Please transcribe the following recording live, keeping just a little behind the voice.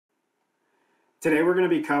Today we're going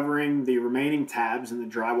to be covering the remaining tabs in the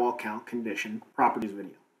drywall count condition properties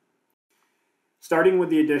video. Starting with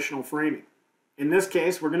the additional framing. In this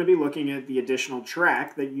case, we're going to be looking at the additional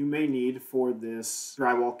track that you may need for this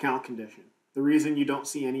drywall count condition. The reason you don't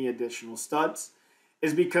see any additional studs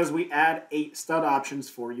is because we add 8 stud options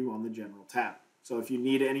for you on the general tab. So if you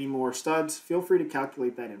need any more studs, feel free to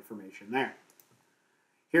calculate that information there.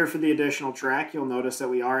 Here for the additional track, you'll notice that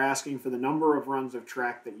we are asking for the number of runs of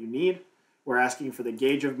track that you need. We're asking for the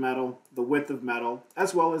gauge of metal, the width of metal,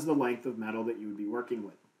 as well as the length of metal that you would be working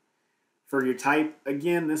with. For your type,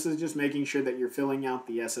 again, this is just making sure that you're filling out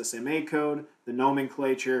the SSMA code, the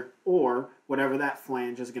nomenclature, or whatever that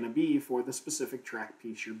flange is going to be for the specific track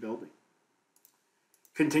piece you're building.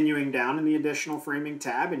 Continuing down in the additional framing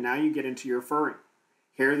tab, and now you get into your furring.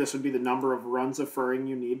 Here, this would be the number of runs of furring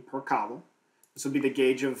you need per column. This would be the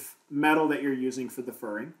gauge of metal that you're using for the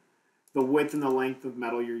furring, the width and the length of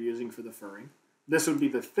metal you're using for the furring. This would be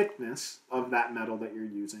the thickness of that metal that you're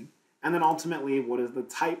using. And then ultimately, what is the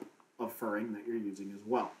type of furring that you're using as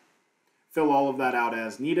well. Fill all of that out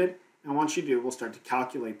as needed, and once you do, we'll start to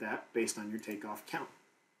calculate that based on your takeoff count.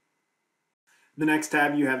 The next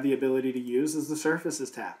tab you have the ability to use is the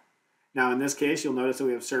Surfaces tab. Now in this case, you'll notice that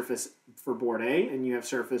we have Surface for Board A, and you have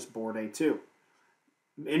Surface Board A2.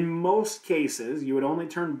 In most cases, you would only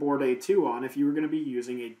turn Board A2 on if you were going to be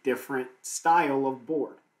using a different style of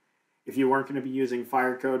board. If you weren't going to be using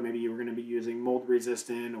fire code, maybe you were going to be using mold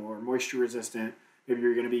resistant or moisture resistant, maybe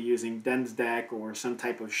you're going to be using dense deck or some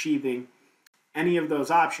type of sheathing. Any of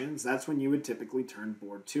those options, that's when you would typically turn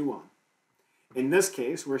Board 2 on. In this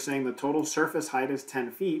case, we're saying the total surface height is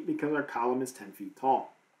 10 feet because our column is 10 feet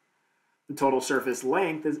tall. The total surface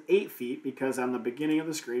length is 8 feet because on the beginning of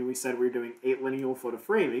the screen we said we're doing 8 lineal foot of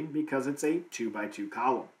framing because it's a 2x2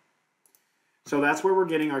 column. So that's where we're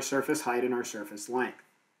getting our surface height and our surface length.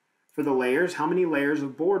 For the layers, how many layers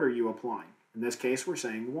of board are you applying? In this case, we're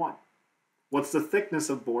saying 1. What's the thickness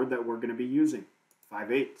of board that we're going to be using?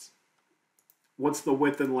 5/8. What's the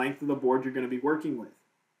width and length of the board you're going to be working with?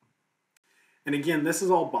 And again, this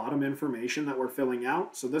is all bottom information that we're filling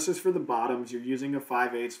out. So this is for the bottoms. You're using a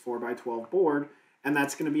 5/8 4x12 board, and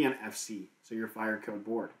that's going to be an FC, so your fire code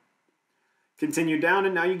board. Continue down,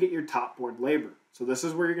 and now you get your top board labor. So this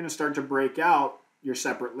is where you're going to start to break out your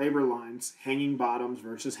separate labor lines, hanging bottoms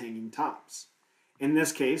versus hanging tops. In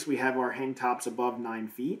this case, we have our hang tops above 9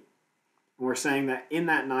 feet. And we're saying that in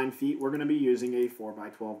that 9 feet, we're going to be using a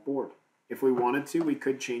 4x12 board. If we wanted to, we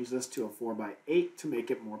could change this to a 4x8 to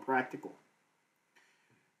make it more practical.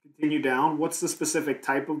 Continue down, what's the specific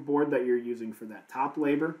type of board that you're using for that top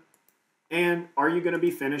labor? And are you going to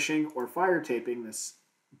be finishing or fire taping this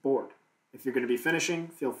board? If you're going to be finishing,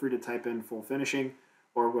 feel free to type in full finishing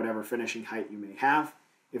or whatever finishing height you may have.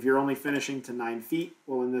 If you're only finishing to 9 feet,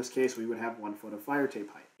 well in this case we would have 1 foot of fire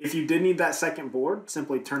tape height. If you did need that second board,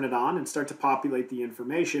 simply turn it on and start to populate the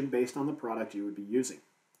information based on the product you would be using.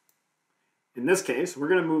 In this case, we're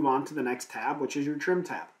going to move on to the next tab, which is your trim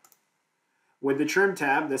tab. With the trim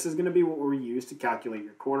tab, this is going to be what we use to calculate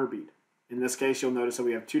your corner bead. In this case, you'll notice that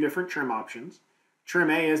we have 2 different trim options.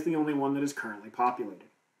 Trim A is the only one that is currently populated.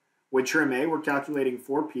 With trim A, we're calculating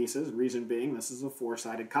 4 pieces, reason being this is a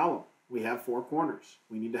 4-sided column. We have 4 corners.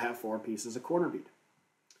 We need to have 4 pieces of corner bead.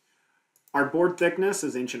 Our board thickness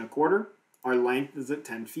is 1 1/4. Our length is at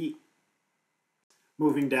 10 feet.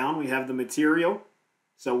 Moving down, we have the material.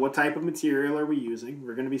 So what type of material are we using?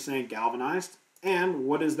 We're going to be saying galvanized. And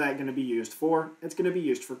what is that going to be used for? It's going to be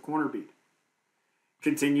used for corner bead.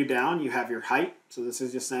 Continue down, you have your height. So this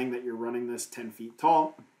is just saying that you're running this 10 feet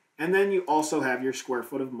tall. And then you also have your square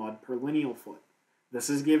foot of mud per lineal foot. This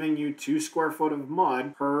is giving you 2 square foot of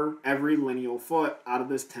mud per every lineal foot out of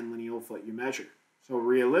this 10 lineal foot you measure. So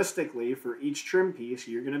realistically, for each trim piece,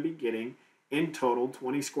 you're going to be getting in total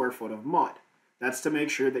 20 square foot of mud. That's to make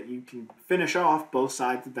sure that you can finish off both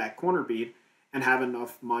sides of that corner bead and have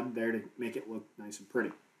enough mud there to make it look nice and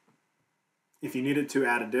pretty. If you needed to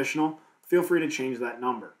add additional, feel free to change that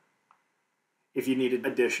number. If you needed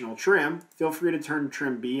additional trim, feel free to turn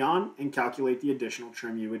trim B on and calculate the additional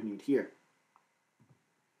trim you would need here.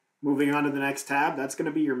 Moving on to the next tab, that's going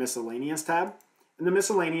to be your miscellaneous tab. And the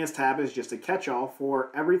miscellaneous tab is just a catch-all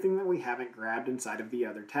for everything that we haven't grabbed inside of the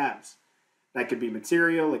other tabs. That could be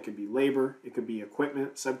material, it could be labor, it could be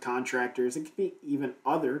equipment, subcontractors, it could be even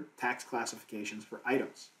other tax classifications for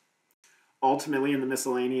items. Ultimately, in the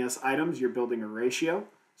miscellaneous items, you're building a ratio.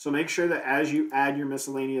 So make sure that as you add your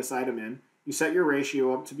miscellaneous item in, you set your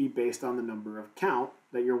ratio up to be based on the number of count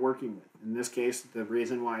that you're working with. In this case, the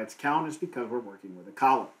reason why it's count is because we're working with a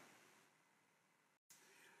column.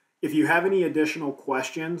 If you have any additional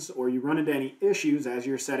questions or you run into any issues as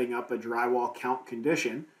you're setting up a drywall count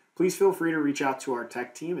condition, please feel free to reach out to our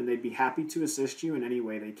tech team and they'd be happy to assist you in any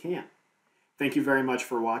way they can. Thank you very much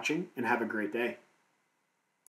for watching and have a great day.